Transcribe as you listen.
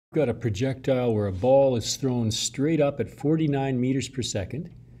Got a projectile where a ball is thrown straight up at 49 meters per second,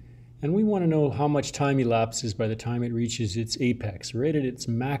 and we want to know how much time elapses by the time it reaches its apex, right at its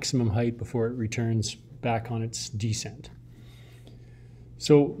maximum height before it returns back on its descent.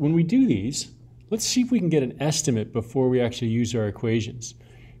 So when we do these, let's see if we can get an estimate before we actually use our equations.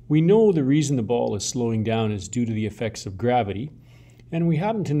 We know the reason the ball is slowing down is due to the effects of gravity, and we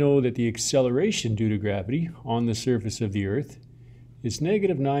happen to know that the acceleration due to gravity on the surface of the Earth is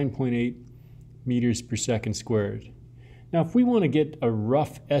negative 9.8 meters per second squared. Now, if we want to get a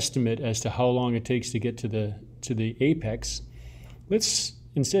rough estimate as to how long it takes to get to the apex, let's,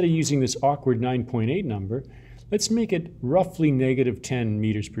 instead of using this awkward 9.8 number, let's make it roughly negative 10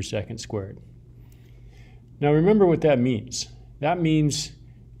 meters per second squared. Now, remember what that means. That means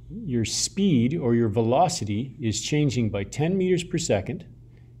your speed or your velocity is changing by 10 meters per second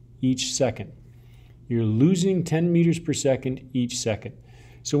each second. You're losing 10 meters per second each second.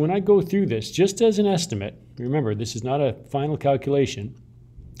 So when I go through this, just as an estimate, remember this is not a final calculation,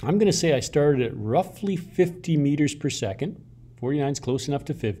 I'm going to say I started at roughly 50 meters per second. 49 is close enough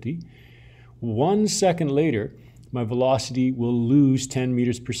to 50. 1 second later, my velocity will lose 10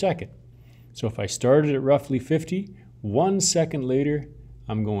 meters per second. So if I started at roughly 50, 1 second later,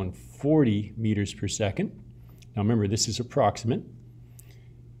 I'm going 40 meters per second. Now remember, this is approximate.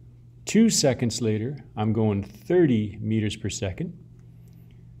 2 seconds later, I'm going 30 meters per second.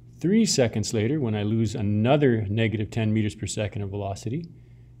 3 seconds later, when I lose another negative 10 meters per second of velocity,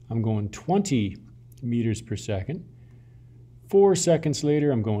 I'm going 20 meters per second. 4 seconds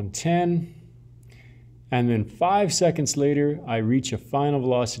later, I'm going 10. And then 5 seconds later, I reach a final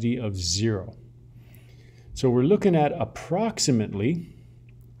velocity of 0. So we're looking at approximately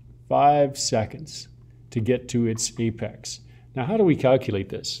 5 seconds to get to its apex. Now, how do we calculate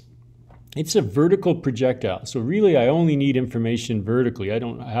this? It's a vertical projectile, so really I only need information vertically. I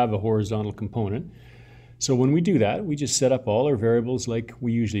don't have a horizontal component. So when we do that, we just set up all our variables like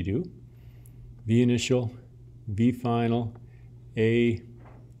we usually do. V initial, V final, A,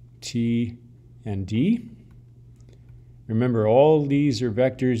 T, and D. Remember, all these are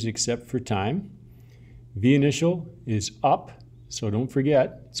vectors except for time. V initial is up, so don't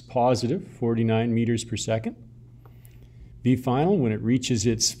forget, it's positive 49 meters per second. V final, when it reaches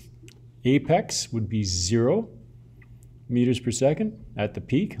its apex, would be 0 meters per second at the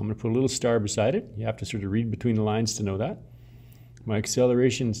peak. I'm going to put a little star beside it. You have to sort of read between the lines to know that. My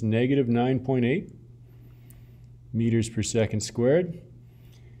acceleration is negative 9.8 meters per second squared.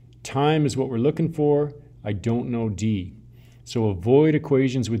 Time is what we're looking for. I don't know D. So avoid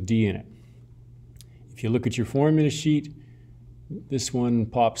equations with D in it. If you look at your formula sheet, this one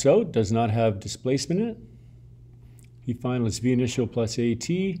pops out, does not have displacement in it. V final is V initial plus AT.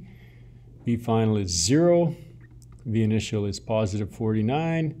 V final is 0. V initial is positive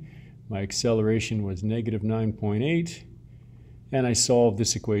 49. My acceleration was negative 9.8. And I solved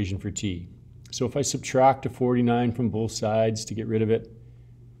this equation for T. So if I subtract a 49 from both sides to get rid of it,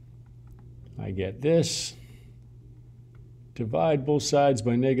 I get this. Divide both sides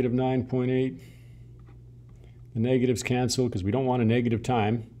by negative 9.8. The negatives cancel because we don't want a negative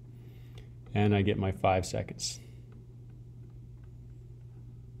time. And I get my 5 seconds.